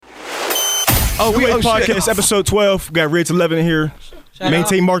Podcast, episode 12. We got Reds 11 in here.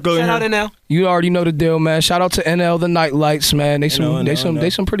 Maintain Marco in here. Shout out NL. You already know the deal, man. Shout out to NL, the Nightlights, man. They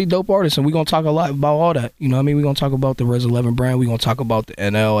some pretty dope artists, and we gonna talk a lot about all that. You know what I mean? We gonna talk about the Reds 11 brand. We gonna talk about the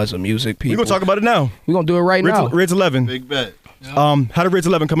NL as a music people. We gonna talk about it now. We gonna do it right now. Reds 11. Big bet. How did Reds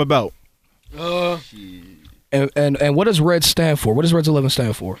 11 come about? And what does Reds stand for? What does Reds 11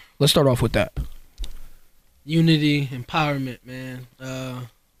 stand for? Let's start off with that. Unity, empowerment, man.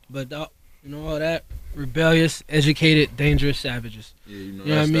 But all that. Rebellious, educated, dangerous savages. Yeah, you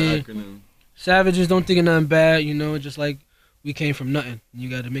know what I mean? Acronym. Savages don't think of nothing bad, just like we came from nothing. You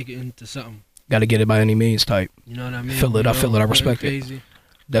got to make it into something. Got to get it by any means type. You know what I mean? I feel it. I respect crazy. it.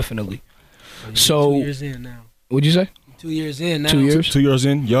 Definitely. So 2 years in now. What'd you say? 2 years in now. 2 years? 2 years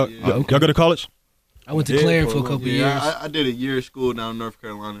in. Y'all go to college? I went to Clarence for a couple years. I did a year of school down in North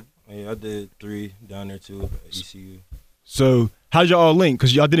Carolina. Yeah, I did 3 down there too at ECU. So how did y'all all link?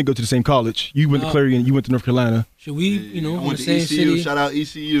 Because y'all didn't go to the same college. You went to Clarion, you went to North Carolina. Should we, I in went the to same ECU. city? Shout out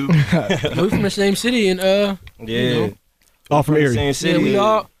ECU. We from the same city, and all from area. Same city.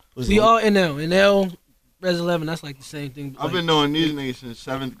 Yeah, we all NL Res 11. That's like the same thing. I've been knowing these niggas since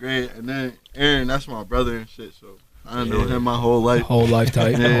 7th grade, and then Aaron, that's my brother and shit. So I know him my whole life. Whole life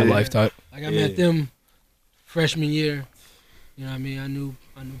type. Whole life type. Like I met them freshman year. You know what I mean? I knew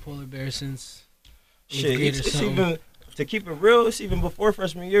Polar Bear since 8th grade or something. Even, to keep it real, it's even before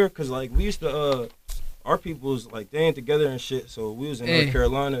freshman year, because like we used to, our people's like they ain't together and shit. So we was in North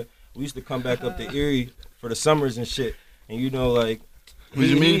Carolina. We used to come back up to Erie for the summers and shit. And he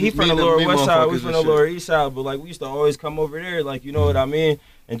from the Lower West Side, we from the Lower East Side, but like we used to always come over there, like you know what I mean.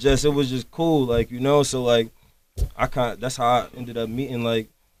 And just it was just cool, like so like that's how I ended up meeting like.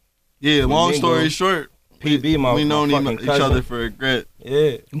 Yeah, long story short, PB, we known each other for a grit.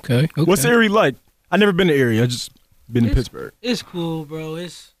 Yeah. Okay. What's Erie like? I never been to Erie. I just been in Pittsburgh. It's cool, bro.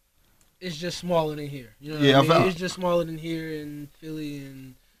 It's just smaller than here. You know what I mean? It's just smaller than here in Philly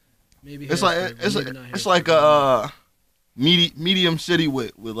and maybe. It's like a medium city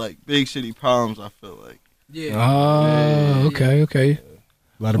with like big city problems. I feel like. Yeah. Oh, okay.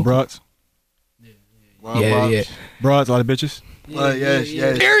 A lot of broads. Yeah. Broads, a lot of bitches. Yes.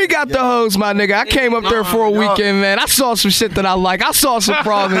 Erie got the hoes, my nigga. I came up there for a weekend, man. I saw some shit that I like. I saw some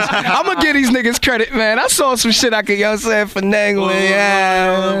problems. I'm going to give these niggas credit, man. I saw some shit I could, finagle with.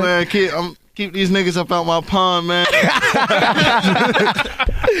 Yeah. Man, keep these niggas up out my pond, man.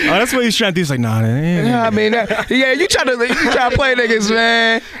 That's what he's trying to do. He's like, nah. I mean, you try to play niggas,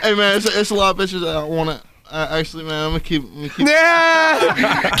 man. Hey, man, it's a lot of bitches that I want to. Actually, man, I'm gonna keep.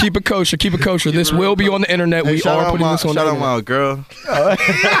 Yeah. Keep it kosher. This will be on the internet. Hey, we are putting this on the internet. Shout out my girl.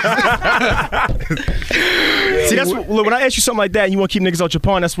 See, that's when I ask you something like that and you want to keep niggas out your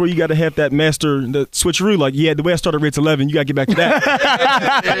pond, that's where you got to have that master, the switcheroo. Like, the way I started Reds 11, you got to get back to that.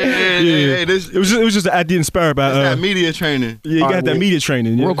 Hey, it was just an idea inspired by that media training. Yeah, you got that media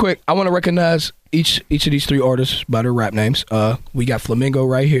training. Yeah. Real quick, I want to recognize each of these 3 artists by their rap names. We got Flamingo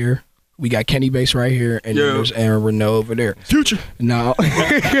right here. We got Kenny Bass right here, and then there's Aaron Rennel over there. Future. No.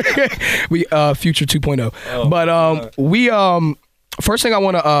 We Future 2.0. But we first thing I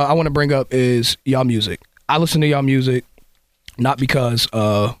wanna bring up is y'all music. I listen to y'all music not because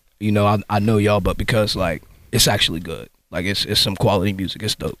I know y'all, but because like it's actually good. Like it's some quality music.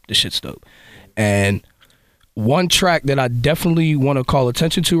 It's dope. This shit's dope. And one track that I definitely want to call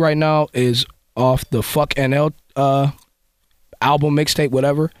attention to right now is off the Fuck NL album, mixtape,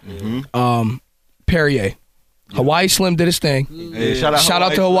 whatever. Mm-hmm. Perrier. Hawaii Slim did his thing. Hey, shout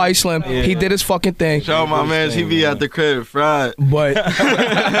out to Hawaii Slim. Yeah. He did his fucking thing. Shout out my man. He be at the crib fried.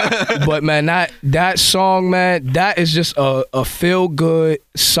 But man, that song, man, that is just a feel good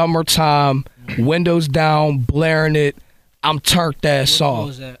summertime, windows down, blaring it. I'm turned that song.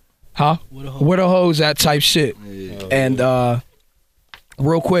 What that? Huh? Where the hoes at type shit. Yeah. And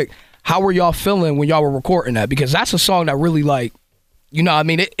real quick, how were y'all feeling when y'all were recording that? Because that's a song that really like,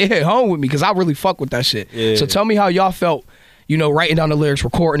 it hit home with me because I really fuck with that shit. Yeah. So tell me how y'all felt, writing down the lyrics,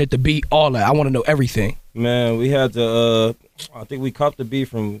 recording it, the beat, all that. I want to know everything. Man, we had to, I think we copped the beat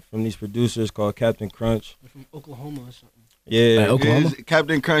from these producers called Captain Crunch. From Oklahoma or something. Yeah. Oklahoma?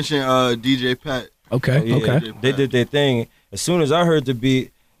 Captain Crunch and DJ Pat. Okay, okay. They did their thing. As soon as I heard the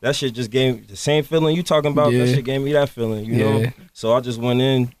beat, that shit just gave me the same feeling you talking about. Yeah. That shit gave me that feeling, you know? So I just went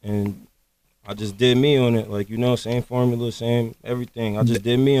in and I just did me on it. Like, same formula, same everything. I just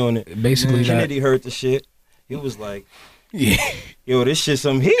did me on it. Basically, Kennedy heard the shit. He was like, Yeah. Yo, this shit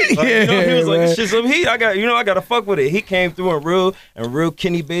some heat. Like, you know, he was like, this shit some heat. I gotta fuck with it. He came through in real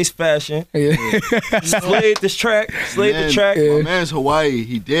Kenny bass fashion. Yeah. Slayed the track. Yeah. My man's Hawaii.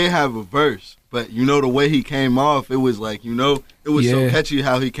 He did have a verse, but the way he came off, it was like, it was so catchy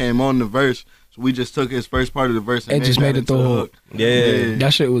how he came on the verse. So we just took his first part of the verse and just made it the hook. Yeah.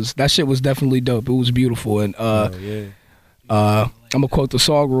 That shit was definitely dope. It was beautiful. And I'm gonna quote the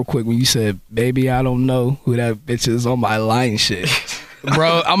song real quick when you said, "Baby, I don't know who that bitch is on my line shit."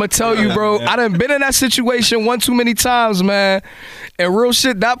 Bro, I'm gonna tell you, bro, I done been in that situation one too many times, man. And real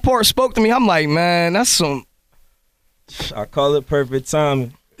shit, that part spoke to me. I'm like, man, that's some. I call it perfect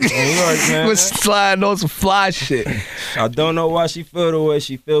timing. New York, man. Was sliding on some fly shit. I don't know why she feel the way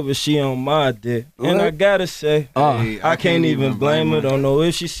she feel, but she on my dick. And I gotta say, I can't even blame her. Don't know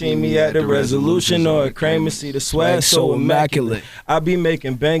if she seen me at the Resolution or at Kramer. See the swag so immaculate. I be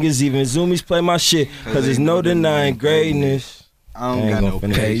making bangers, even Zoomies play my shit, cause there's no denying greatness. I don't got no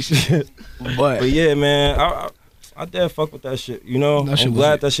patience. But yeah, man, I dare fuck with that shit. You know, I'm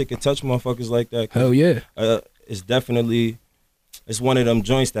glad that shit can touch motherfuckers like that. Hell yeah. It's definitely, it's one of them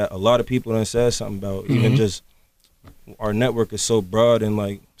joints that a lot of people done said something about. Even just our network is so broad and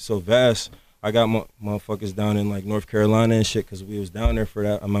like so vast. I got motherfuckers down in like North Carolina and shit because we was down there for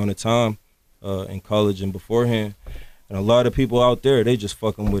that amount of time in college and beforehand. And a lot of people out there, they just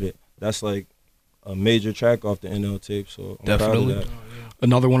fucking with it. That's like a major track off the NL tape, so I'm definitely proud of that.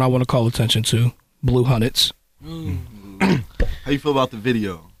 Another one I want to call attention to, Blue Hunnits. How you feel about the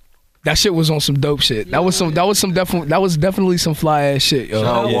video? That shit was on some dope shit. That was definitely some fly ass shit, yo.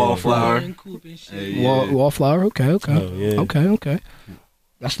 Shout out Wallflower. Wallflower, okay. Okay.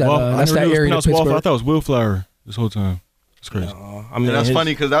 That's that. That's that area of Pittsburgh. I thought it was Willflower this whole time. It's crazy. I mean, that's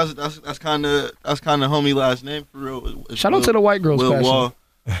funny because that's kind of homie last name for real. Shout out to the white girls. Will Wall.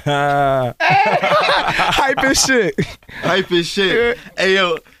 Hype as shit. Hype as shit. Hey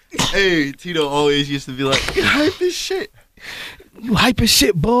yo, Tito always used to be like, hype as shit. You hype as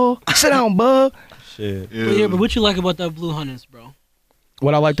shit, bro. Sit down, bro. Shit. Yeah, but what you like about that Blue Hunters, bro?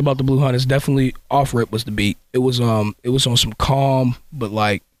 What I liked about the Blue Hunters, definitely off rip was the beat. It was on some calm but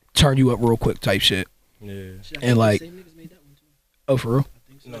like turn you up real quick type shit. Yeah. And like, oh for real?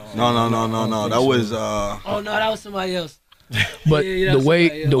 No. That was Oh no, that was somebody else. But the way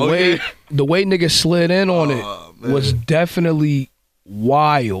niggas slid in on it was definitely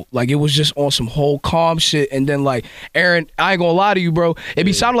wild. Like it was just on some whole calm shit. And then like Aaron, I ain't gonna lie to you, bro. It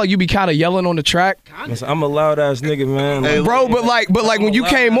be sounding like you be kind of yelling on the track. I'm a loud ass nigga, man. Hey, bro, but like when you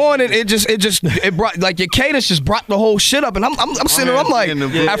came on it brought like your cadence just brought the whole shit up. And I'm sitting there, I'm like,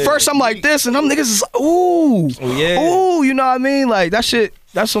 at first I'm like this, and them niggas is ooh, you know what I mean? Like that shit.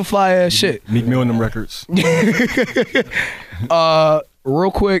 That's some fly ass shit. Meek Mill on them records.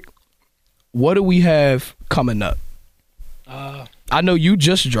 Real quick, what do we have coming up? I know you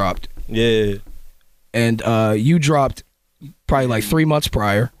just dropped. Yeah. And you dropped probably like 3 months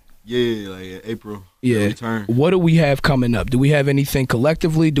prior. Yeah, like April. Yeah. Return. What do we have coming up? Do we have anything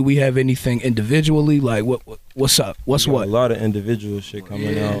collectively? Do we have anything individually? Like what's up? What's what? A lot of individual shit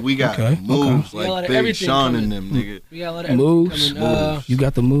coming out. We got moves like Big Sean and them, nigga. We got a lot of moves. Coming. You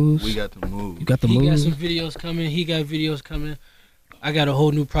got the moves. We got the moves. You got the He moves. got some videos coming. He got videos coming. I got a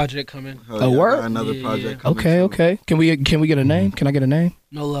whole new project coming. A word? Another project coming. Okay. Can we get a name? Can I get a name?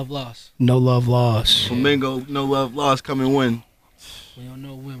 No Love Lost. No Love Lost. Flamingo, No Love Lost coming when? We don't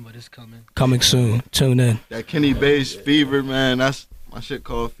know when, but it's coming. Coming soon. Tune in. That Kenny Bass Fever, man. That's my shit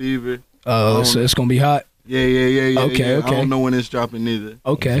called Fever. So it's gonna be hot. Yeah. Okay. I don't know when it's dropping either.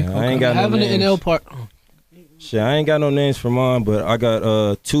 Okay. I ain't got no having names. an NL part. Shit, I ain't got no names for mine, but I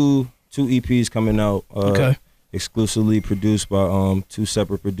got two EPs coming out. Okay. Exclusively produced by two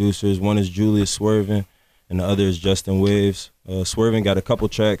separate producers. One is Julius Swervin, and the other is Justin Waves. Swervin got a couple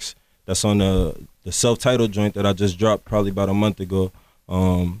tracks that's on the self-titled joint that I just dropped probably about a month ago.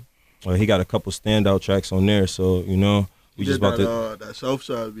 He got a couple standout tracks on there, so you know we just about that South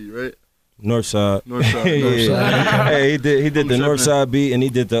Side beat, right? North Side. North Side. Hey, he did the North Side beat, and he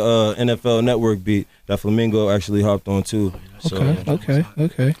did the NFL Network beat that Flamingo actually hopped on too. So,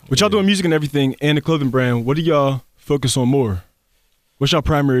 Okay. But y'all doing music and everything, and the clothing brand. What do y'all focus on more? What's y'all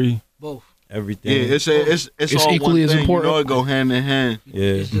primary? Both. Everything. Yeah, it's all equally one as thing. important. You know it go hand in hand. Yeah.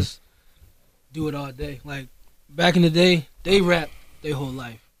 It's just do it all day. Like back in the day, they rap their whole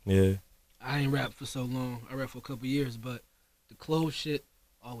life. Yeah. I ain't rap for so long. I rap for a couple years, but the clothes shit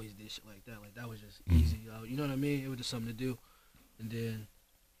always did shit like that. Like that was just easy. You know what I mean? It was just something to do, and then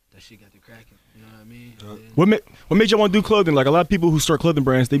that shit got to cracking. You know what I mean? What made y'all want to do clothing? Like a lot of people who start clothing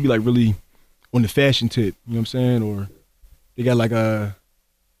brands, they be like really on the fashion tip. You know what I'm saying? Or they got like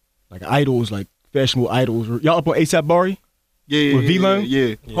idols, like fashionable idols. Or y'all up on ASAP Bari? With V-Lone?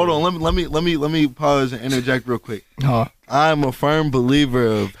 Yeah. Hold on, let me pause and interject real quick. I'm a firm believer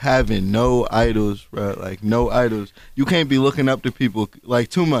of having no idols, bro. Like no idols. You can't be looking up to people like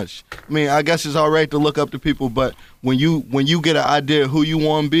too much. I mean, I guess it's all right to look up to people, but when you get an idea of who you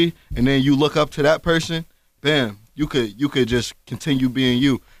want to be, and then you look up to that person, bam, you could just continue being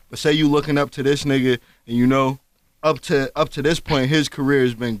you. But say you looking up to this nigga, and you know, up to this point, his career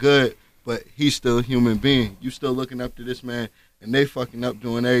has been good, but he's still a human being. You still looking up to this man, and they fucking up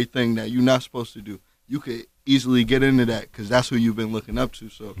doing everything that you're not supposed to do. You could easily get into that because that's who you've been looking up to.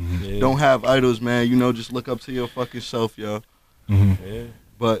 So don't have idols, man. You know, just look up to your fucking self, yo. Yeah.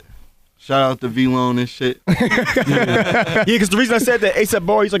 But shout out to V-Lone and shit. Yeah, because the reason I said that, A$AP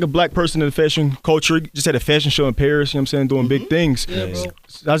Bar, he's like a black person in the fashion culture. He just had a fashion show in Paris, you know what I'm saying, doing big things. Yeah, bro.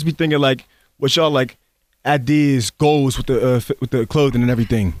 So I just be thinking, like, what y'all, like, ideas, goals with the clothing and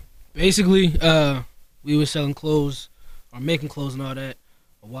everything? Basically, we were selling clothes or making clothes and all that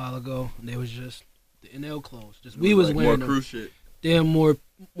a while ago, and they was just the NL clothes. Just we was like wearing more them. crew shit. Then more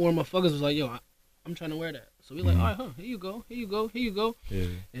motherfuckers was like, yo, I'm trying to wear that. So we like, all right, here you go. Yeah.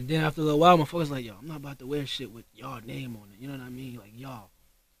 And then after a little while, motherfuckers like, yo, I'm not about to wear shit with y'all name on it. You know what I mean? Like, y'all.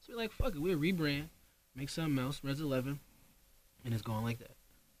 So we like, fuck it. We'll rebrand, make something else, Res 11, and it's going like that.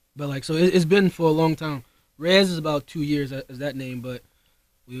 But like, so it's been for a long time. Res is about 2 years as that name, but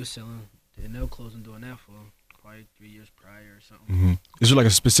we were selling the NL clothes and doing that for probably 3 years prior or something. Is there like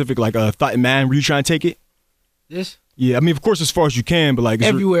a specific thought in mind where you trying to take it? This? Yeah, I mean, of course, as far as you can, but like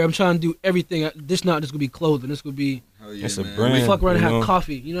everywhere. I'm trying to do everything. This not just gonna be clothing. This could be. Hell yeah, It's a man. brand. We fuck around and you have know?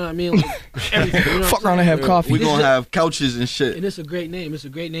 coffee. You know what I mean? Like, everything. You know Fuck around and have coffee. We gonna have couches and shit. And it's a great name. It's a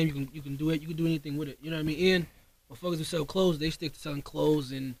great name. You can do it. You can do anything with it. You know what I mean? And motherfuckers who sell clothes, they stick to selling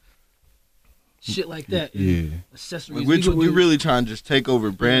clothes and shit like that. And accessories. We really trying to just take over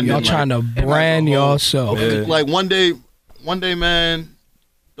branding. Y'all trying to brand yourself. Yeah. Like one day, man,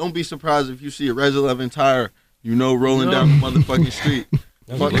 don't be surprised if you see a Res 11 tire, you know, rolling down the motherfucking street.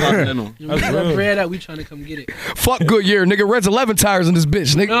 Fuck Continental. You know, that bread out, we trying to come get it. Fuck Goodyear, nigga. Res 11 tires in this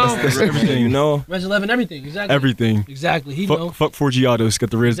bitch, nigga. No. That's everything, you know. Res 11, everything. Exactly. everything. Exactly. He know. Fuck 4G Autos.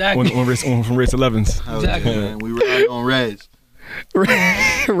 Got the Res Exactly. on from Res 11s. Hell Exactly. yeah, man. We ride on Reds.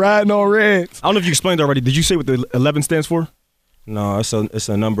 Riding on Reds. I don't know if you explained already. Did you say what the 11 stands for? No, it's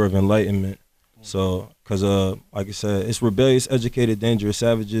a number of enlightenment. So, cause like I said, it's rebellious, educated, dangerous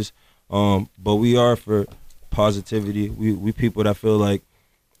savages. But we are for positivity. We people that feel like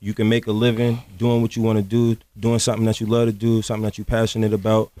you can make a living doing what you want to do, doing something that you love to do, something that you're passionate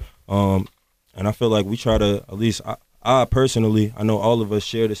about. And I feel like we try to, at least I personally, I know all of us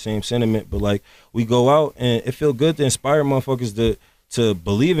share the same sentiment, but like we go out and it feel good to inspire motherfuckers to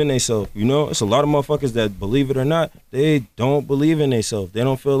believe in themselves. You know, it's a lot of motherfuckers that, believe it or not, they don't believe in themselves. They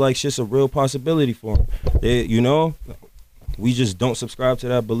don't feel like shit's a real possibility for them. They, you know, we just don't subscribe to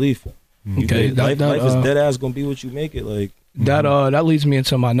that belief. Okay, Life is dead ass gonna be what you make it. Like that leads me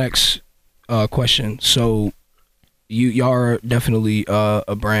into my next question. So y'all are definitely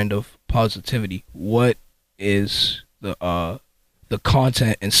a brand of positivity. What is the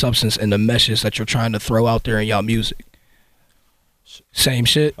content and substance and the message that you're trying to throw out there in y'all music? Same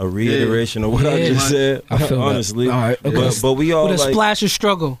shit. a reiteration of what I just said. I feel honestly. All right, okay. But we all With a like splash of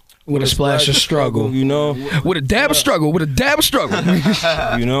struggle. With a splash of struggle. You know, With a dab of struggle. With a dab of struggle.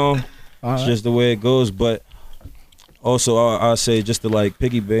 you know, All it's right. just the way it goes. But also, I'll say just to like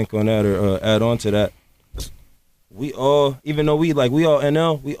piggyback on that or add on to that, we all, even though we all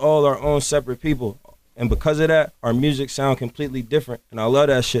NL, we all our own separate people. And because of that, our music sound completely different. And I love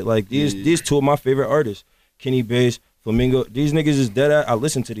that shit. Like these two of my favorite artists, Kenny Bass, Flamingo, these niggas is dead at. I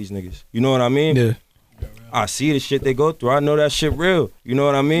listen to these niggas. You know what I mean? Yeah. I see the shit they go through. I know that shit real. You know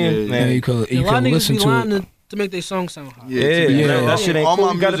what I mean? Yeah, Man, Yeah, you could A lot of niggas listen be to lying it. to make their song sound hot. Yeah, that shit ain't all cool.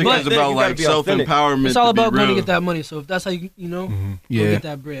 my You gotta music be is authentic. about You like gotta be authentic. self-empowerment. It's all to be about going to real. get that money. So if that's how you know, go Yeah, get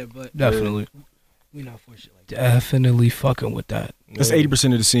that bread. But definitely. we not for shit like that. Definitely fucking with that. That's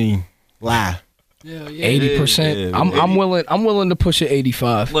 80% of the scene. Lie. Yeah, yeah. 80%. Yeah, I'm willing to push it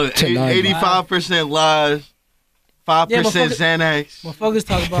 85 Look, to 90. 85% lies, 5% Yeah, motherfucker- Xanax. Motherfuckers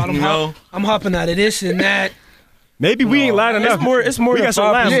talk about You know? I'm hopping out of this and that. Maybe we ain't lying enough. It's more We than got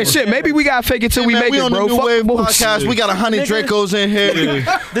some lying. Yeah, shit. Maybe we gotta fake it till we Man, make we it, on bro. the New Fuck Wave bullshit. podcast. We got 100 Dracos in here.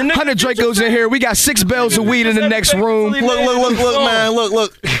 100 Dracos in here. We got 6 bells of weed in the next room. Look, man.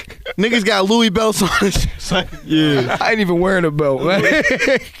 Look. Niggas got Louis belts on. Yeah. I ain't even wearing a belt, man.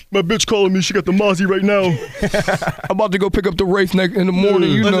 My bitch calling me. She got the Mozzie right now. I'm about to go pick up the Wraith in the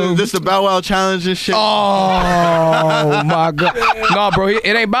morning, you know. This the Bow Wow challenge and shit. Oh my god. Nah, bro, it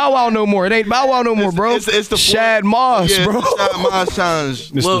ain't Bow Wow no more. It ain't Bow Wow no more, bro. It's the Shad Moss, yeah, bro. Shad Moss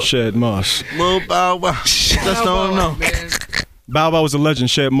challenge. Mr. Shad Moss. Lil Bow Wow. Just don't know. Man. Bow Wow was a legend.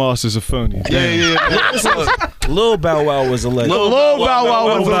 Shed Moss is a phony. Yeah. Lil Bow Wow was a legend. Lil Bow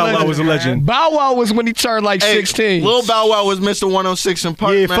Wow was a legend. legend. Bow Wow was when he turned like 16. Lil Bow Wow was Mr. 106 in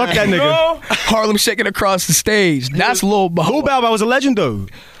Park. Yeah, man. fuck that nigga. Harlem shaking across the stage. That's Lil Bow Wow. Lil Bow Wow was a legend though.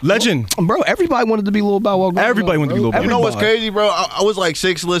 Legend. Bro, everybody wanted to be Lil Bow Wow. Everybody wanted to be Lil Bow Wow. You know what's crazy, bro? I was like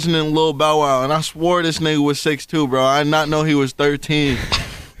 6 listening to Lil Bow Wow, and I swore this nigga was 6'2", bro. I did not know he was 13.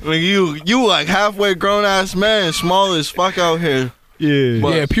 Like you like halfway grown ass man, small as fuck out here. Yeah.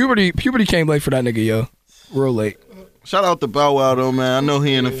 Yeah, puberty came late for that nigga, yo. Real late. Shout out to Bow Wow though, man. I know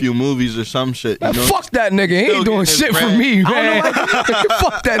he in a few movies or some shit. You Man, know? fuck that nigga. He Still ain't doing getting his shit for brand. me, man.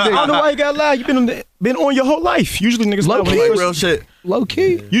 Fuck that I don't know nigga. why you got loud. You've been on your whole life. Usually niggas lie when Low-key. they Like first, real shit. Low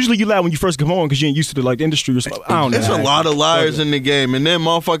key. usually you lie when you first come on because you ain't used to the industry or something. I don't know. There's a lot of liars in the game, and then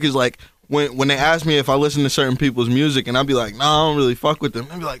motherfuckers like when they ask me if I listen to certain people's music, and I be like, nah, I don't really fuck with them.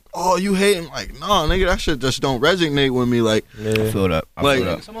 They be like, oh, you hating? Like, nah, nigga, that shit just don't resonate with me. Like, Yeah. Feel that.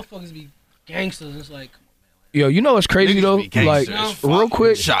 like, Some motherfuckers be gangsters. It's like, Yo, you know what's crazy niggas though? be gangsters. Like, Fuck. real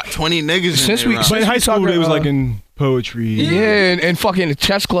quick. Shot 20 niggas Since in we- there, But in high school, talking, it was like in poetry. Yeah, and fucking the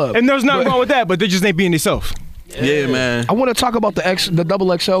chess club. And there's nothing wrong with that, but they just ain't being themselves. yeah, man. I want to talk about the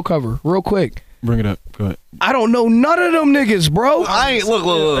double XL cover real quick. Bring it up. Go ahead. I don't know none of them niggas, bro. I ain't look.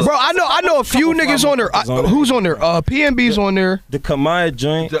 Bro, I know a few niggas on there. Who's on there? PNB's on there. The Kamaya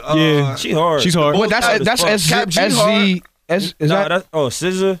joint. Yeah. She hard. She's hard. What? That's Cap G SZ. Is Nah, that? that's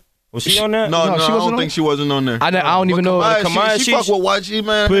SZA. Was she on that? No, No, she I wasn't don't on? think she wasn't on there. I don't even know. Kamaya, Kamaya, she fuck with YG,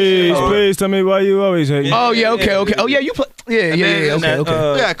 man. Please tell me why you always hate. Oh yeah, okay. Oh yeah, you play. Yeah. Okay.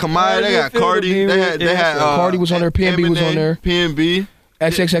 They got Kamaya, they got Cardi, they had Cardi was on there, PNB was on there. PNB.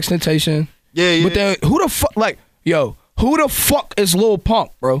 XXX Temptation. Yeah. But then who the fuck? Like, yo, who the fuck is Lil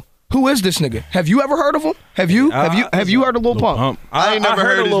Pump, bro? Who is this nigga? Have you ever heard of him? Have you heard of Lil Pump? I ain't never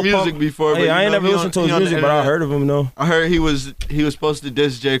heard of his Lil music Pump. before. But Hey, I ain't you know, never listened to he his on the music, but I internet. heard of him though. I heard he was supposed to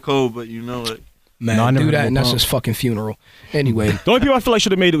diss J. Cole, but you know it. Man, No, I never do heard that, Lil and that's Pump. his fucking funeral. Anyway, The only people I feel like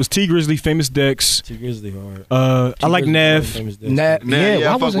should have made it was T Grizzly, Famous Dex. T Grizzly hard. I like Nav. Nat, Nah, yeah, I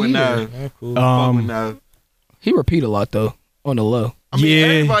why fuck wasn't with he there? Nav. Yeah, cool. Fuck with Nav. He repeat a lot though, on the low. I mean, Yeah.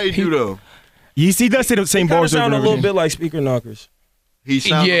 everybody do though. He does say the same Kind of bars over sound and a over little again. bit like Speaker Knockers. He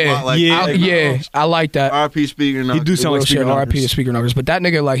sounds a lot like I like that. RP speaker. He do sound Real like shit, Speaker RIP to Knockers. Speaker Knockers, but that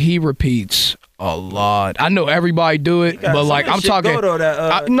nigga like he repeats a lot. I know everybody do it, but like I'm talking. No,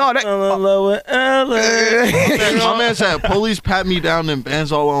 that. No, that. My man said, "Police pat me down and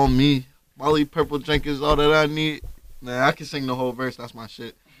bands all on me. Molly Purple Drink is all that I need." Nah, I can sing the whole verse. That's my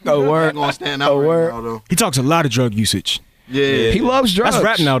shit. Oh, I word. ain't gonna stand out Oh, right word. now though. He talks a lot of drug usage. Yeah. He loves drugs. That's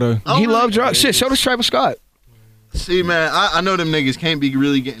rap now though. He loves drugs. Shit, show this Travis Scott. See, man, I know them niggas can't be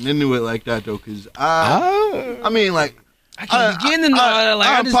really getting into it like that though, cause I mean, like, I can't begin to know that. Like,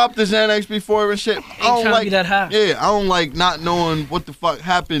 I just popped the Xanax before and shit. I don't trying to like be that high. Yeah, I don't like not knowing what the fuck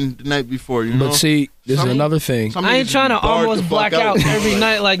happened the night before. You know. But see, this is Some- another thing. some I ain't niggas trying to be barred almost the black fuck out every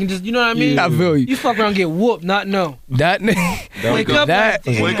night, like, and just, you know what I mean? I feel you. You fuck around, get whooped, not know. That nigga, Wake up, that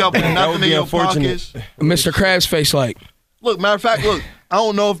Wake up with would nothing in be your unfortunate. pockets. Mr. Krabs face like. Look, matter of fact, look, I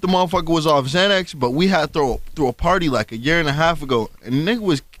don't know if the motherfucker was off Xanax, but we had throw a party like a year and a half ago, and the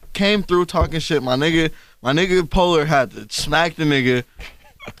nigga came through talking shit. My nigga Polar had to smack the nigga.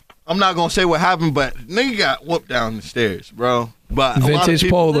 I'm not gonna say what happened, but nigga got whooped down the stairs, bro. But a lot of Vintage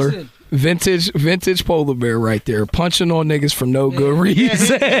people- polar. Listen. Vintage polar bear right there, punching on niggas for no good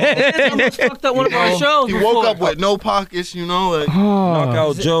reason. Xans almost fucked up one of our shows. He before. woke up with no pockets, you know. Like,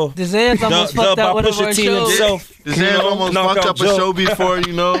 Knockout Joe. The Xans almost fucked up one of our Pusha T shows. himself. the Xans almost Knockout fucked up a Joe. show before,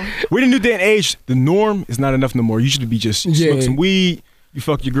 you know. We're in the new day and age. The norm is not enough no more. You should be just Yeah. smoke some weed. You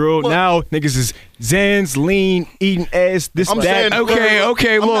fuck your girl. Look. Now niggas is Xans, lean, eating ass. This I'm that. saying-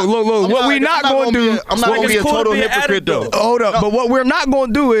 Okay, look. What we not gonna do? I'm not gonna be a It's cool to total be an hypocrite addict, though. Hold up, but what we're not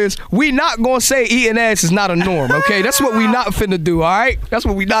gonna do is we not gonna say eating ass is not a norm. Okay, that's what we not finna do. All right, that's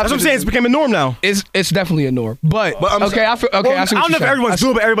what we not. That's what I'm finna saying. It's do. became a norm now. It's definitknow a norm, but I'm okay, I feel okay. Well, I see what don't know you're if saying. everyone's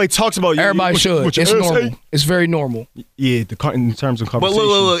doing, but everybody talks about you. Everybody should. What your It's ass normal. say? It's very normal. Yeah, in terms of But conversation.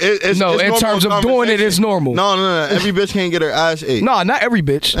 look, it's No, it's in normal terms of doing it, it's conversation. normal. No. Every bitch can't get her ass ate. No, not every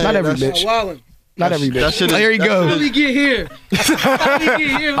bitch. Hey, Not every that's- bitch. Wildin'. Not every that bitch. shit is- There you that go. shit How we get here? How we get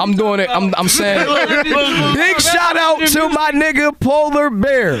here? I'm doing it. I'm saying. Big shout out to my nigga Polar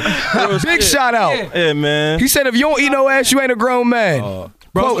Bear. Big shout out. Yeah, man. He said if you don't eat no ass, you ain't a grown man.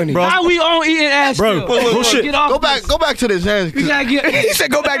 Quoting him. bro. How we on eating ass? Bro, still? bullshit. Get off Go this. back to the Xans. We gotta get. He said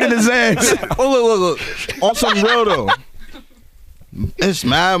go back to the Zans. Look. On some real though. It's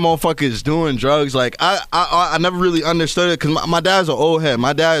mad motherfuckers doing drugs. Like I never really understood it because my dad's an old head.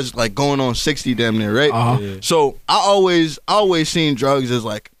 My dad's like going on 60 damn near, right? Uh-huh. So I always seen drugs as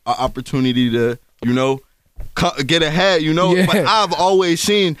like an opportunity to, you know, get ahead, you know. Yeah. But I've always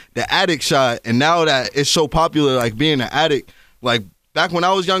seen the addict side, and now that it's so popular, like being an addict, like back when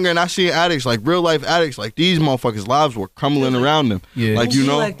I was younger and I seen addicts, like real life addicts, like these motherfuckers' lives were crumbling around them. Yeah. Like, you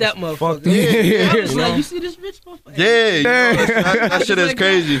know, like that motherfucker. Yeah. I was like, you see this rich motherfucker? Yeah, you know, that shit is Like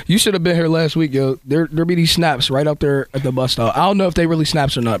crazy. You should have been here last week, yo. There be these snaps right out there at the bus stop. I don't know if they really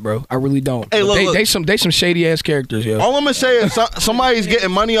snaps or not, bro. I really don't. Hey, But look. they some shady ass characters, yo. All I'm gonna say is somebody's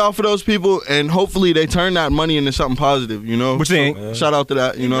getting money off of those people, and hopefully they turn that money into something positive. You know, Which they ain't. So, shout out to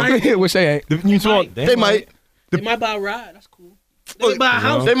that. You know, Which they ain't. You saw they might. They might buy a ride. That's cool. They might buy a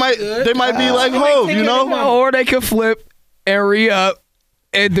house. They might be like Hov, you know. Or they could flip and re-up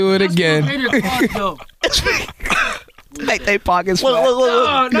and do it again. Like they pockets flat. Look.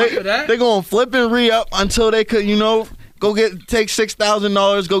 No, not for that. They gonna flip and re-up until they could, you know, take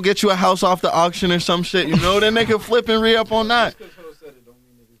 $6,000, go get you a house off the auction or some shit, you know. Then they can flip and re-up on that.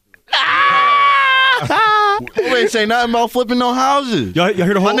 Who ain't say nothing about flipping no houses? Y'all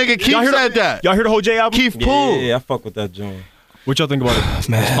hear the whole? My nigga Keith y'all hear said that. Y'all hear the whole J album? Keith Poole. Yeah, I fuck with that joint. What y'all think about it?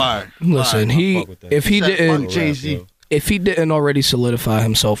 Man, Fire. listen, fuck with that. if he Said didn't fuck Jay-Z. if he didn't already solidify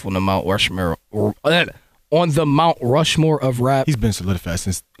himself on the Mount Rushmore of rap, He's been solidified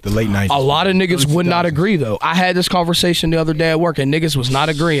since the late 90s. a lot of niggas would not agree though. I had this conversation the other day at work and niggas was not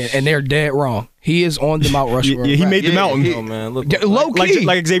agreeing and they're dead wrong. He is on the Mount Rushmore. Yeah, of he rap. made the mountain. Oh man, look. Yeah, low key.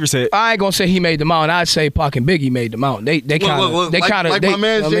 Like Xavier said. I ain't gonna say he made the mountain. I'd say Pac and Biggie made the mountain. They kind of Like my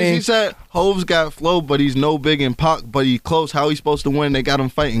man Jay-Z said, Hov's got flow, but he's no big in Pac, but he close. How he supposed to win? They got him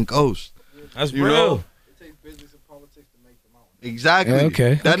fighting Ghost. That's You real. know? Exactly. Yeah,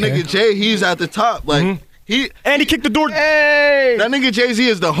 okay, That okay. nigga Jay, he's at the top. Like he kicked the door. Hey, that nigga Jay-Z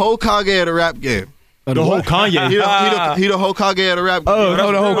is the Hokage of the rap game. The whole Kanye. He the Hokage of the rap game. Oh, the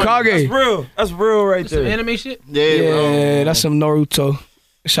Hokage. That's real. That's real right Some there. anime shit. Yeah, bro. Yeah, that's some Naruto.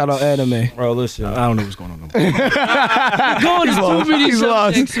 Shout out anime. Bro, listen. I don't know what's going on. Going to too many He's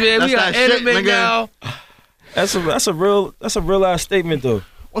lost. subjects, man. That's We got that shit, anime nigga. now. That's a real ass statement though.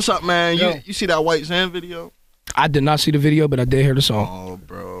 What's up, man? Yo. You see that White Sand video? I did not see the video, but I did hear the song. Oh,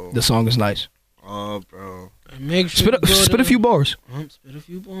 bro. The song is nice. Oh, bro. Make sure Spit a few bars. Spit a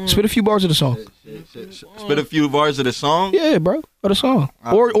few bars. Spit a few bars of the song. Shit. Spit a few bars of the song. Yeah, bro, of the song.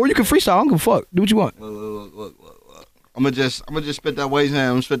 Or you can freestyle. I don't give a fuck. Do what you want. Look. I'm gonna just spit that White Sand.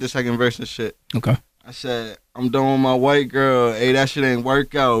 I'm gonna spit the second verse and shit. Okay. I said, I'm done with my white girl. Hey, that shit ain't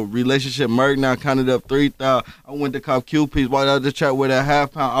work out. Relationship murk now, counted up 3,000. I went to cop QPs, walked out the trap with a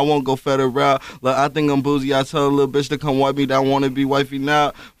half pound. I won't go federal. Look, I think I'm boozy. I tell a little bitch to come wipe me down, wanna be wifey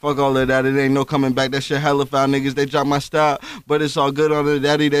now. Fuck all of that, it ain't no coming back. That shit hella foul, niggas, they drop my style. But it's all good on the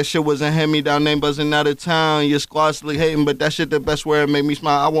daddy. That shit wasn't hand-me-down, name buzzing out of town. Your squad slick hating, but that shit the best word make me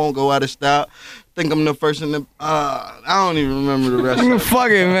smile. I won't go out of style. Think I'm the first in the. I don't even remember the rest of it. Fuck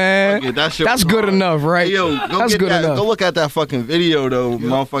it, man. Fuck it, that shit That's was good hard. enough, right? Hey, yo, That's good enough. Go look at that fucking video though,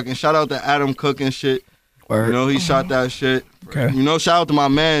 motherfucking. Shout out to Adam Cook and shit. Word. You know he shot that shit. Okay. You know, shout out to my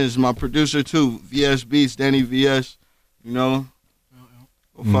man, my producer too, VS Beats, Danny VS. You know,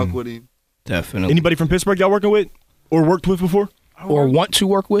 go fuck with him. Definitely. Anybody from Pittsburgh y'all working with or worked with before? Or want to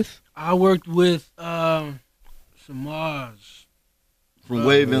work with? I worked with Samaj. From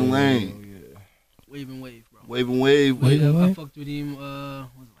Wave and Lane, Wave and Wave, bro. Wave and Wave. Wave and I Wave? fucked with him, was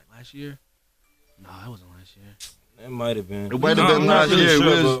it like last year? No, it wasn't last year. It might have been. It might have been I'm not last year. Sure,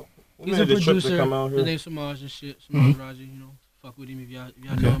 We was- but we He's made a the trip to producer. come out His here. name's Samaj and shit. Samaj Raji, you know. Fuck with him if y'all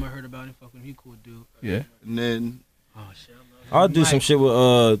know him. I heard about him. Fuck with him. He cool dude. Yeah. And then Oh shit. I'll do some shit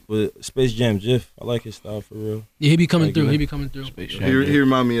with Space Jam Jiff. I like his style for real. Yeah, he be coming Like, through. you He know. be coming through. he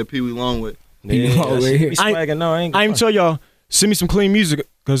remind me of Pee Wee Longwood. Yeah, Oh, that shit yeah. be swagging. No, I ain't. I ain't tell y'all. Send me some clean music,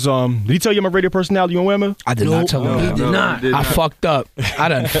 cause did he tell you my radio personality on Whammo? I did not tell him he that. did not. I fucked up. I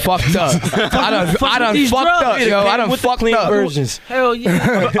done fucked up. I done these fucked drugs. up, yo. I done with the fucked clean up. versions. Hell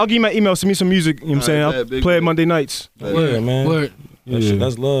yeah. I'll give you my email. Send me some music. You know what I'm saying? Alright, I'll bet, big play it bro. Monday nights. Yeah, man. Word. That shit,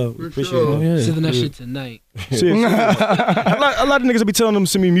 that's love. We appreciate it. Yeah. Sending that shit tonight. Seriously. a lot of niggas I be telling them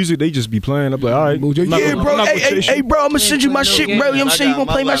send me music. They just be playing. I'm like, all right. Yeah, bro. Hey, bro. I'm gonna send you my shit, bro. You know what I'm saying? You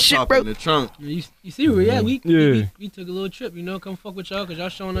gonna play my shit, bro? In the trunk. You see where we at? Yeah. We took a little trip, you know, come fuck with y'all because y'all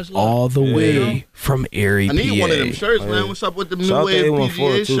showing us love. All the way from Erie, I need PA. one of them shirts, man. What's up with them Shout new out to wave A14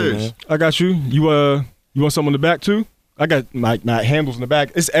 PGA too, shirts? man. I got you. You want something on the back too? I got my handles in the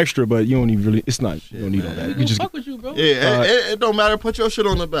back. It's extra, but you don't even really. It's not. You don't need all that. We You gonna just. fuck with you, bro. Yeah, it don't matter. Put your shit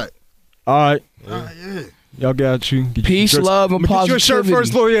on the back. All right. Yeah. Y'all got you. Get Peace, your- love, and Get your shirt positivity.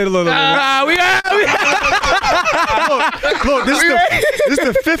 first, Lord. Yeah, look. Look, this is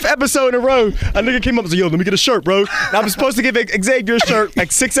the fifth episode in a row. A nigga came up and said, yo, let me get a shirt, bro. And I was supposed to give Xavier a shirt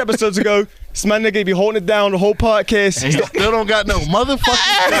like 6 episodes ago. It's my nigga be holding it down the whole podcast. And he still don't got no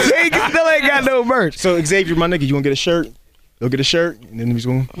motherfucking He still ain't got no merch. So Xavier, my nigga, you want to get a shirt? Go get a shirt, and then he's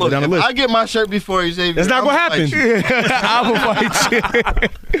going to go Look, down the if list. I get my shirt before Xavier, That's not going to happen. I will fight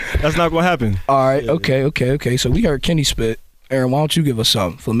you. That's not going to happen. All right, okay. So we heard Kenny spit. Aaron, why don't you give us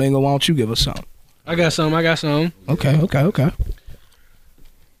something? Flamingo, why don't you give us something? I got some. Okay.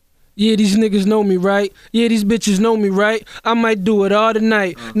 Yeah, these niggas know me, right? Yeah, these bitches know me, right? I might do it all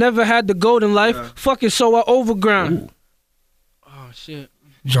tonight. Never had the golden life. Fuck it, so I overgrind. Oh, shit.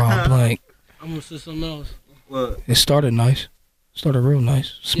 Draw a blank. I'm gonna say something else. What? It started nice. Started real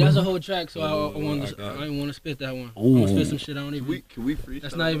nice. Yeah, that's Smooth. a whole track, so I didn't want to spit that one. I'm gonna spit some shit I don't even. Can we freestyle?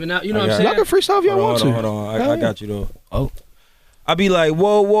 That's not even out. You know what I'm Y'all saying? can freestyle if y'all want to. Hold on. I got you though. Oh. I be like,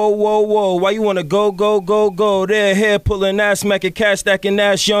 whoa, why you wanna go, there, hair pulling ass, smacking, cash stacking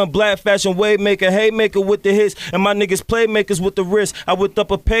ass, young black fashion wave maker, haymaker with the hits, and my niggas playmakers with the wrist. I whipped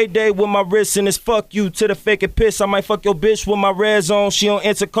up a payday with my wrist, and it's fuck you to the fake and piss. I might fuck your bitch with my red zone. She don't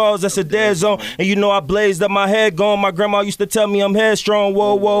answer calls, that's a dead zone. And you know I blazed up my head gone. My grandma used to tell me I'm headstrong,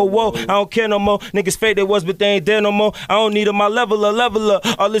 whoa. I don't care no more. Niggas fake they was, but they ain't there no more. I don't need 'em, my leveler.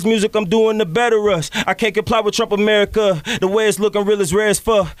 All this music I'm doing to better us. I can't comply with Trump America. The way it's looking real as rare as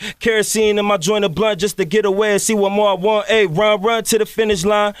fuck. Kerosene in my joint of blunt just to get away and see what more I want. Hey, run to the finish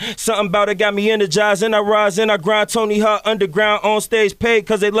line. Something about it got me energized, and I rise and I grind. Tony Hawk underground on stage paid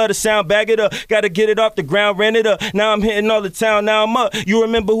cause they love the sound. Bag it up, gotta get it off the ground, ran it up. Now I'm hitting all the town, now I'm up. You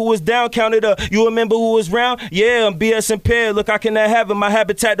remember who was down, count it up. You remember who was round? Yeah, I'm BS impaired. Look, I cannot have it. My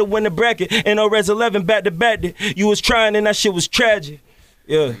habitat to win the bracket. And no Res 11 back to back. You was trying and that shit was tragic.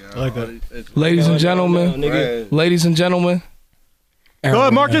 Yeah. I like that. Ladies and gentlemen. Aaron Go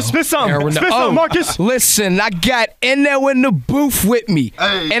ahead, Marcus. Rennel. Spit something. Aaron Spit Rennel. something, Marcus. Listen, I got Rennel in the booth with me,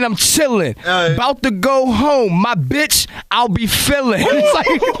 and I'm chilling. About to go home. My bitch, I'll be feeling. It's like,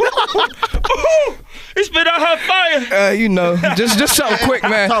 He spit out her fire. you know, just something quick,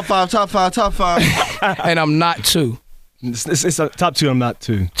 man. Top five. And I'm not two. It's a top two. I'm not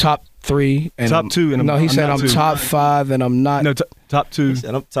two. Top three. And Top two, and no, he said not I'm two. top five, and I'm not. No, top two.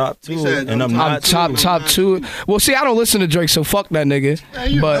 And I'm top two. said And I'm I'm not top two. Well, see, I don't listen to Drake, so fuck that nigga.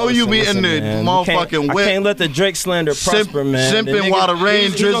 Man, you But know you be in the Man, motherfucking I whip. can't let the Drake slander prosper, man. simping The nigga- while the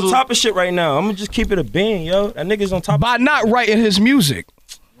rain he's drizzle. on top of shit right now. I'm gonna just keep it a bean, yo. That nigga's on top. by not writing his music,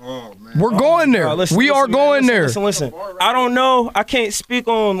 Oh, man. we're going there. Listen, we are man, going there. Listen. I don't know. I can't speak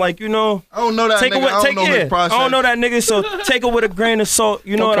on like you know. I don't know that Take nigga. it with, I take don't know his it. process. I don't know that nigga, so take it with a grain of salt.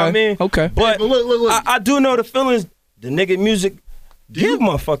 You know what I mean? Okay. But But look. I do know the feelings. The nigga music give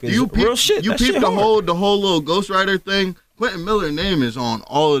motherfuckers You peep, real shit. You That peep shit the hard. whole little Ghostwriter thing. Quentin Miller's name is on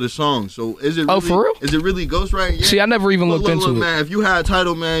all of the songs. So is it? Really, Oh, for real? Is it really Ghostwriter? Yeah. See, I never even looked into it. Man. If you had a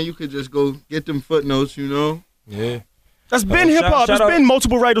title, man, you could just go get them footnotes. You know. Yeah. That's been shout- hip hop. shout There's out- been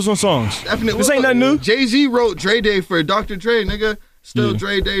multiple writers on songs. Definitely. This ain't nothing new. Jay-Z wrote Dre Day for Dr. Dre, nigga. Still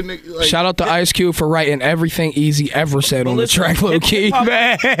Dre Day, nigga. Like, Shout out to Ice Cube for writing everything Easy ever said on the listen, track, low key, hip-hop-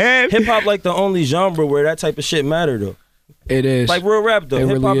 man. Hip hop like the only genre where that type of shit matter though. It is. Like real rap though. It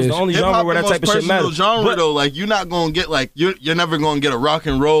Hip hop really is the is. only genre hip-hop where the that type of most shit personal matters. genre But- though. Like you're not gonna get like you're never gonna get a rock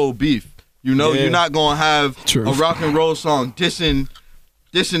and roll beef. You know, Yeah. you're not gonna have True. a rock and roll song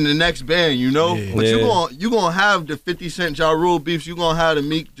dissing the next band, you know? But Yeah. you gonna have the 50 Cent Ja Rule beefs, you gonna have the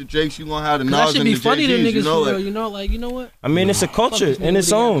Meek, the Drakes, you gonna have the Cause that Nas should and be the funny to Jay-Z's, niggas you know? for real. Like, You know, like you know what? I mean, it's a culture this in its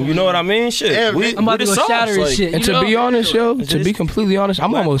nigga own. together. You know what I mean? Shit. Yeah, I'm about to go shatter his shit. And You to be know? honest, yo, to It's- be completely honest,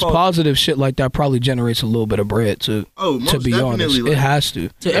 I'm Black almost culture. positive shit like that probably generates a little bit of bread too. oh, most To be honest, definitely. it has to.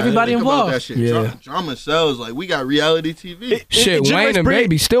 To everybody Think about that involved. shit. Yeah. Drama sells. Like we got reality TV. Shit, generates Wayne and bread.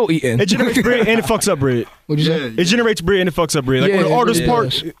 Baby still eating. It generates bread and it fucks up bread. What'd you Yeah, say? It generates bread and it fucks up bread. Like Yeah, on the it artist really part,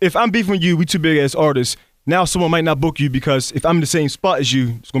 does. if I'm beefing with you, we two big ass artists. Now someone might not book you because if I'm in the same spot as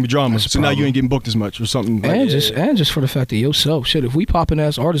you, it's gonna be drama. That's a So now you problem. ain't getting booked as much or something. And just for the fact that yourself, shit, if we popping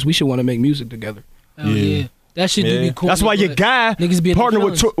ass artists, we should want to make music together. Hell yeah. That shit do Yeah. be cool. That's why your guy niggas be in partnered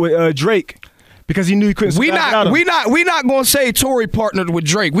their with Drake because he knew he couldn't. We survive without not him. we not gonna say Tory partnered with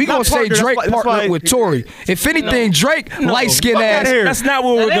Drake. We Not gonna say partnered, that's Drake why- that's partnered why- with Tory. If anything, Drake light skinned Fuck ass. outta here. That's not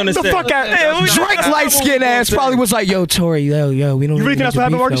what we're gonna The say. fuck out. Drake light skinned ass probably was like, "Yo, Tory, yo, we don't You really even think that's need what to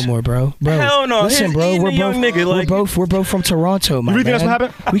happened, beef Marcus? no more, bro. Hell no. Listen, He's bro, eating we're a young both, nigga, like- we're both from Toronto, my really think man. that's what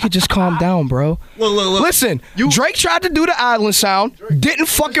happened? We could just calm down, bro. Look. Listen, Drake tried to do the island sound, didn't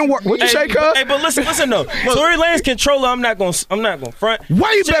fucking work. What'd you say, cuz? Hey, but listen though. Tory Lanez controller, I'm not gonna front. Way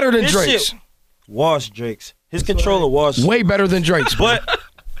Shit, better than this Drake's. shit- Wash Drake's. His controller was Way better than Drake's. But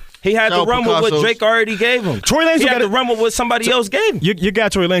he had to Shout out run with what Picasso's. Drake already gave him. Tory Lanez He had got to it. run with what somebody else gave him. Your guy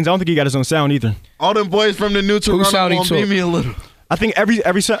Tory Lanez, I don't think he got his own sound either. All them boys from the new Toronto sound he won't took? beat me a little. I think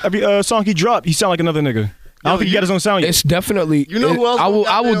every song he dropped, he sound like another nigga. I don't think he got his own sound yet. It's definitely. You know who else?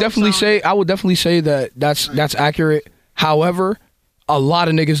 I will definitely say that's accurate. However, a lot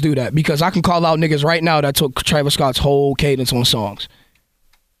of niggas do that because I can call out niggas right now that took Travis Scott's whole cadence on songs,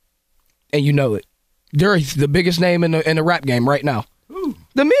 and you know it. They're the biggest name in the rap game right now. Ooh.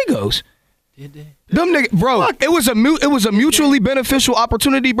 The Migos. Did they? Them niggas, bro. It was a mutually beneficial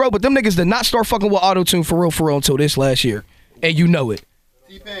opportunity, bro. But them niggas did not start fucking with auto-tune for real until this last year, and you know it.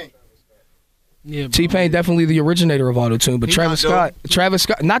 T-Pain. Yeah, bro. T-Pain definitely the originator of auto-tune, but Travis Scott,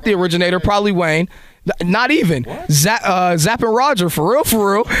 not the originator, probably Wayne, not even Zapp and Roger for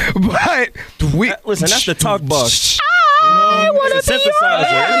real. But we Listen, that's the talk box. I wanna It's a be synthesizer.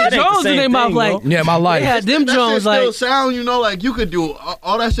 It ain't the Jones in same their thing, mouth like, yeah, my life. they had them That Jones shit still like, sound, you know, like you could do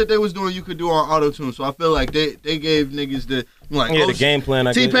all that shit they was doing. You could do on auto-tune. So I feel like they gave niggas the like. Yeah, the game plan.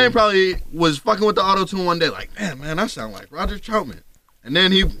 I T-Pain guess. probably was fucking with the auto-tune one day, like, man, that sound like Roger Troutman. And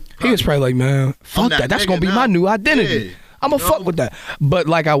then he was probably like, man, fuck that that. That's nigga gonna be now. my new identity. Yeah. I'm gonna fuck with that. But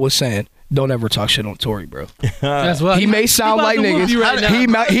like I was saying, don't ever talk shit on Tory, bro. that's what He may sound like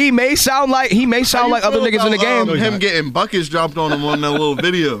niggas. He may sound like other niggas in the game. Him getting buckets dropped on him on that little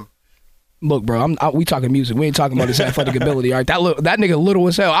video. Look, bro, we talking music. We ain't talking about his athletic ability. All right, that nigga little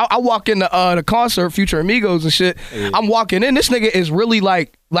as hell. I walk in the concert, Future Amigos and shit. Yeah. I'm walking in. This nigga is really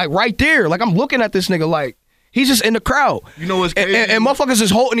like right there. Like I'm looking at this nigga like he's just in the crowd. You know what's crazy? And motherfuckers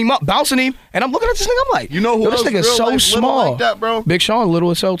just holding him up, bouncing him, and I'm looking at this nigga. I'm like, You know who this else nigga is real so life little small. like that, bro? Big Sean, little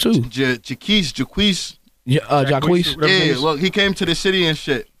as hell too. Jaquise. Jacquees. Yeah, look, he came to the city and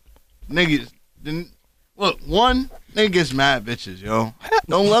shit. Niggas didn't look. One nigga gets mad bitches, yo.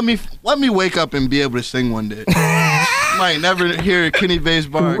 Don't let me wake up and be able to sing one day. Might never hear a Kenny Bass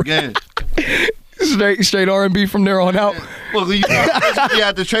bar again. Straight R&B from there on out. Look, you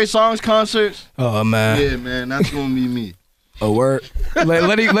at the Trey Songz concerts. Oh man. Yeah, man, that's gonna be me. A word.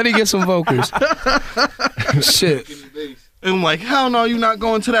 let he get some vocals. Shit. And I'm like, hell no, you not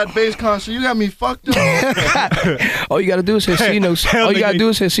going to that bass concert. You got me fucked up. All you gotta do is hit C notes. All you gotta do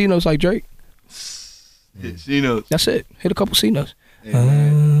is hit C notes like Drake. Yeah, C notes. That's it. Hit a couple C notes. Yeah,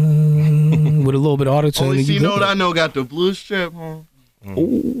 With a little bit of auto-tune. only and you C good note there. I know got the blue strip, huh?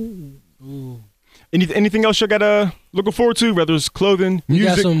 ooh. Anything else you got looking forward to? Whether it's clothing, We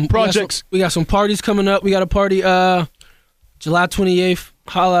got music, projects. We got some parties coming up. We got a party July 28th.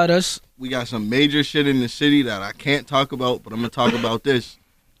 Holla at us. We got some major shit in the city that I can't talk about, but I'm gonna talk about this.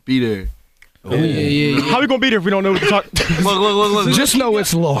 Be there. Oh yeah. How we gonna be there if we don't know what to talk? Look. Just know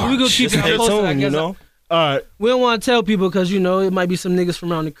it's law. We gonna keep Stay it posted. I tuned, guess. you know. All right. We don't want to tell people because it might be some niggas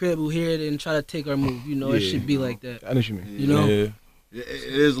from around the crib who hear it and try to take our move. It should be like that. I know what you mean. You know. Yeah. It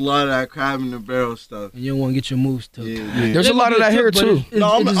is a lot of that crab in the barrel stuff. And you don't want to get your moves took. Yeah. There's a lot of that here too.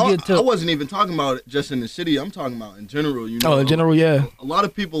 I wasn't even talking about it just in the city. I'm talking about in general. You know. Oh, in general, yeah. A lot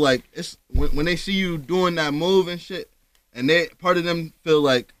of people like it's when they see you doing that move and shit, and part of them feel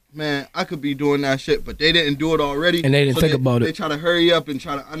like, man, I could be doing that shit, but they didn't do it already, And they didn't think about it. They try to hurry up and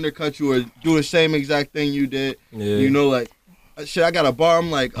try to undercut you or do the same exact thing you did. Yeah. You know, like shit. I got a bar. I'm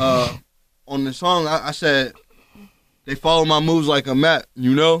like, on the song, I said, they follow my moves like a mat.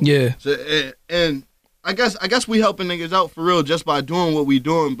 You know. Yeah. So, and I guess we helping niggas out for real just by doing what we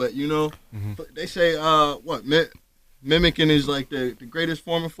doing. But they say mimicking is like the greatest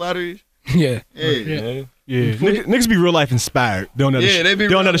form of flattery. Yeah. Yeah. Yeah. Niggas be real life inspired. They don't know they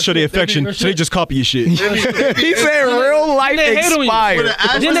don't know to show their affection, so they just copy your shit. He said real life They hate on you. inspired.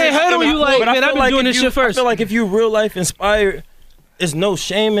 Then they hate on you like, But I man, I've feel been like doing if this you- shit first. I feel like if you real life inspired, it's no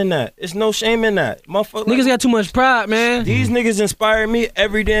shame in that. It's no shame in that. Motherfucker. Niggas got too much pride, man. These niggas inspire me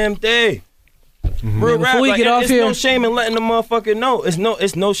every damn day. Real Man, rap. before we Like, get off it's here- no shame in letting the motherfucker know.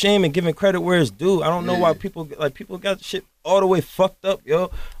 It's no shame in giving credit where it's due. I don't know why people got shit all the way fucked up,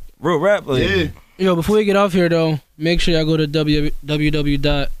 yo. Real rap, like, Before we get off here though, make sure y'all go to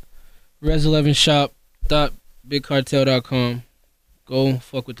www.res11shop.bigcartel.com. Go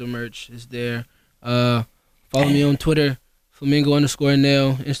fuck with the merch. It's there. Follow me on Twitter,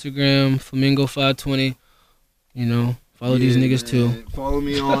 Flamingo_Nail, Instagram, Flamingo520. Follow these niggas too. Follow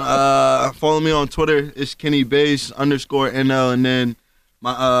me on Twitter. It's Kenny Bass _NL, and then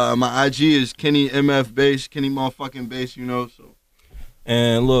my IG is Kenny MF Bass, Kenny motherfucking Bass. So.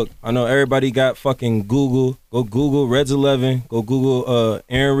 And look, I know everybody got fucking Google. Go Google Reds 11. Go Google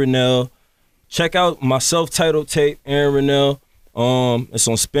Aaron Rennel. Check out my self-titled tape, Aaron Rennel. It's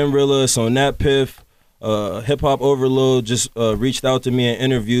on Spinrilla. It's on Nat Piff. Hip Hop Overload just reached out to me and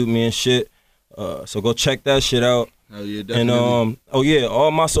interviewed me and shit. So go check that shit out. Oh yeah, definitely. And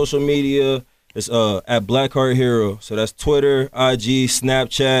all my social media is at Blackheart Hero. So that's Twitter, IG,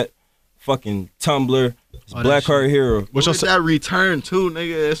 Snapchat, fucking Tumblr. It's Blackheart Hero. What's that return too,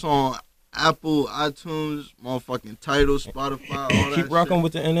 nigga? It's on Apple, iTunes, motherfucking Tidal, Spotify, all that Keep rocking shit.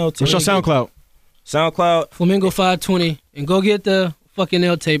 with the NL tape. What's your SoundCloud? SoundCloud. Flamingo 520. And go get the fucking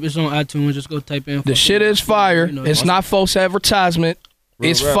L tape. It's on iTunes. Just go type in. The shit is fire. You know, It's not false advertisement.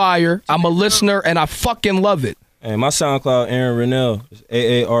 Real It's rap. fire. I'm a listener and I fucking love it. Hey, my SoundCloud, Aaron Rennel. It's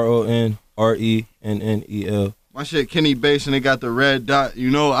AARONRENNEL. My shit, Kenny Bass, and they got the red dot. You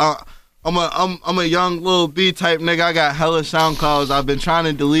know, I'm a young little B type nigga. I got hella SoundClouds. I've been trying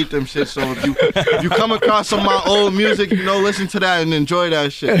to delete them shit. So if you come across some of my old music, you know, listen to that and enjoy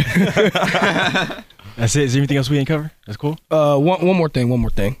that shit. That's it. Is there anything else we ain't cover? That's cool. One more thing.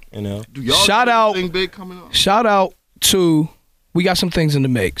 You know. Do y'all Shout got out- anything big coming up? Shout out to. We got some things in the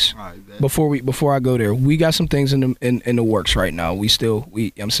mix. All right, bet. Before I go there, we got some things in the works right now. We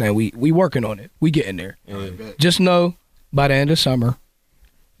working on it. We getting there. All right, bet. Just know by the end of summer,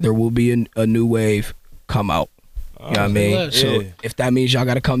 there will be a new wave come out. You know what I mean? bless. So Yeah. if that means y'all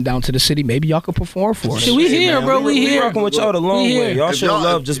got to come down to the city, maybe y'all could perform for us. Shit, we here, man, bro. We here. rocking with y'all the long We way. here. Y'all If show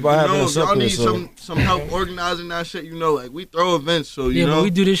love just by if having you know, us if up y'all here. need So. some help organizing that shit, you know, like we throw events, so you Yeah, know, but we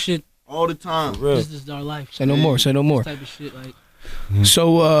do this shit. all the time. Real. This is our life. Say no more. Say no more. This type of shit, like.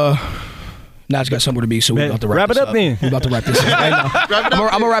 So now it's got somewhere to be. So we're Man, about to wrap this it up then. We're about to wrap this up. Right now.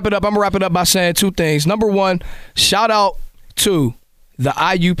 I'm gonna wrap it up. I'm gonna wrap it up by saying two things. Number one, shout out to the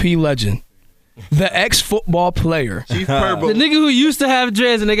IUP legend, the ex-football player. Chief The Purple. nigga who used to have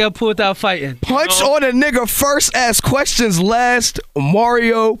dreads and they got pulled out fighting. Punch on a nigga first, ask questions last.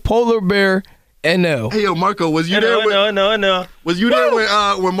 Mario Polar Bear NL. Hey yo, Marco, was you there? No. Was you there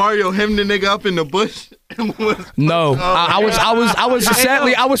when Mario hemmed the nigga up in the bush? No, I was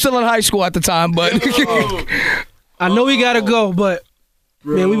sadly I was still in high school at the time, but I know we gotta go, but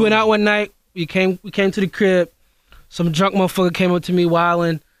man, we went out one night. We came to the crib. Some drunk motherfucker came up to me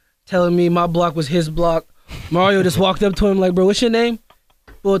wilding, telling me my block was his block. Mario just walked up to him like, bro, what's your name?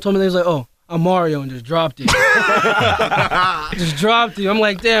 Boy told me, he was like, oh, I'm Mario, and just dropped it. Just dropped it. I'm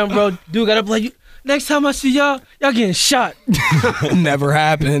like, damn, bro, dude got up like, next time I see y'all getting shot. never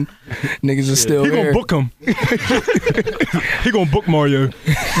happened. Niggas are still He gonna here. book him. He gonna book Mario.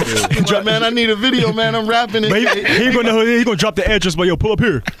 But man, I need a video, man. I'm rapping But and he ain't gonna know. He gonna drop the address. But yo, pull up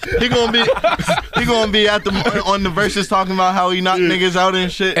here. he gonna be at the on the verses talking about how he knocked niggas out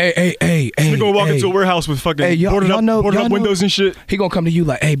and shit. Hey. He gonna walk into a warehouse with fucking Hey, y'all boarded know- up windows and shit. He gonna come to you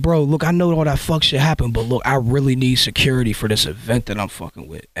like, hey, bro, look, I know all that fuck shit happened, but look, I really need security for this event that I'm fucking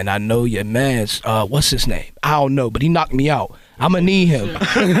with. And I know your man's, what's his name? I don't know, but he knocked me out. I'ma need him.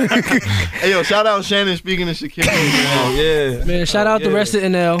 Hey yo, shout out Shannon speaking of security. Man. Oh yeah. Man, shout out the rest of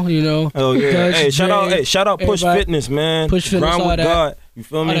NL, you know. Oh yeah. Dutch, Hey, shout out Push everybody. Fitness, man. Push Fitness, Grind all with that. God. You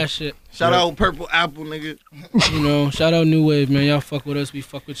feel All me? that shit. Shout out Purple Apple, nigga. You know, shout out New Wave, man. Y'all fuck with us, we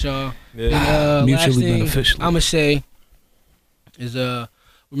fuck with y'all. Yeah. And, Mutually last thing beneficial. I'ma say is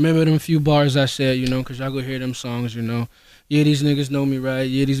remember them few bars I said, you know, cause y'all go hear them songs, you know. Yeah, these niggas know me right.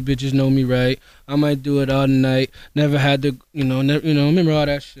 Yeah, these bitches know me right. I might do it all night. Never had to, remember all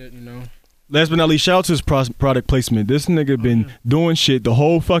that shit, you know. Last but not least, shout out to his product placement. This nigga been doing shit the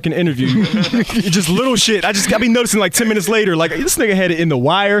whole fucking interview. Just little shit. I be noticing like 10 minutes later, like this nigga had it in the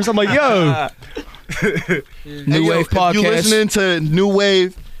wires. I'm like, yo. New Wave If you Podcast. listening to New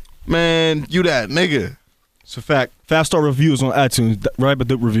Wave, man, you that nigga. It's a fact. 5-star reviews on iTunes. Right, but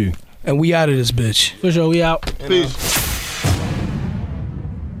the review. And we out of this bitch. For sure, we out. Peace.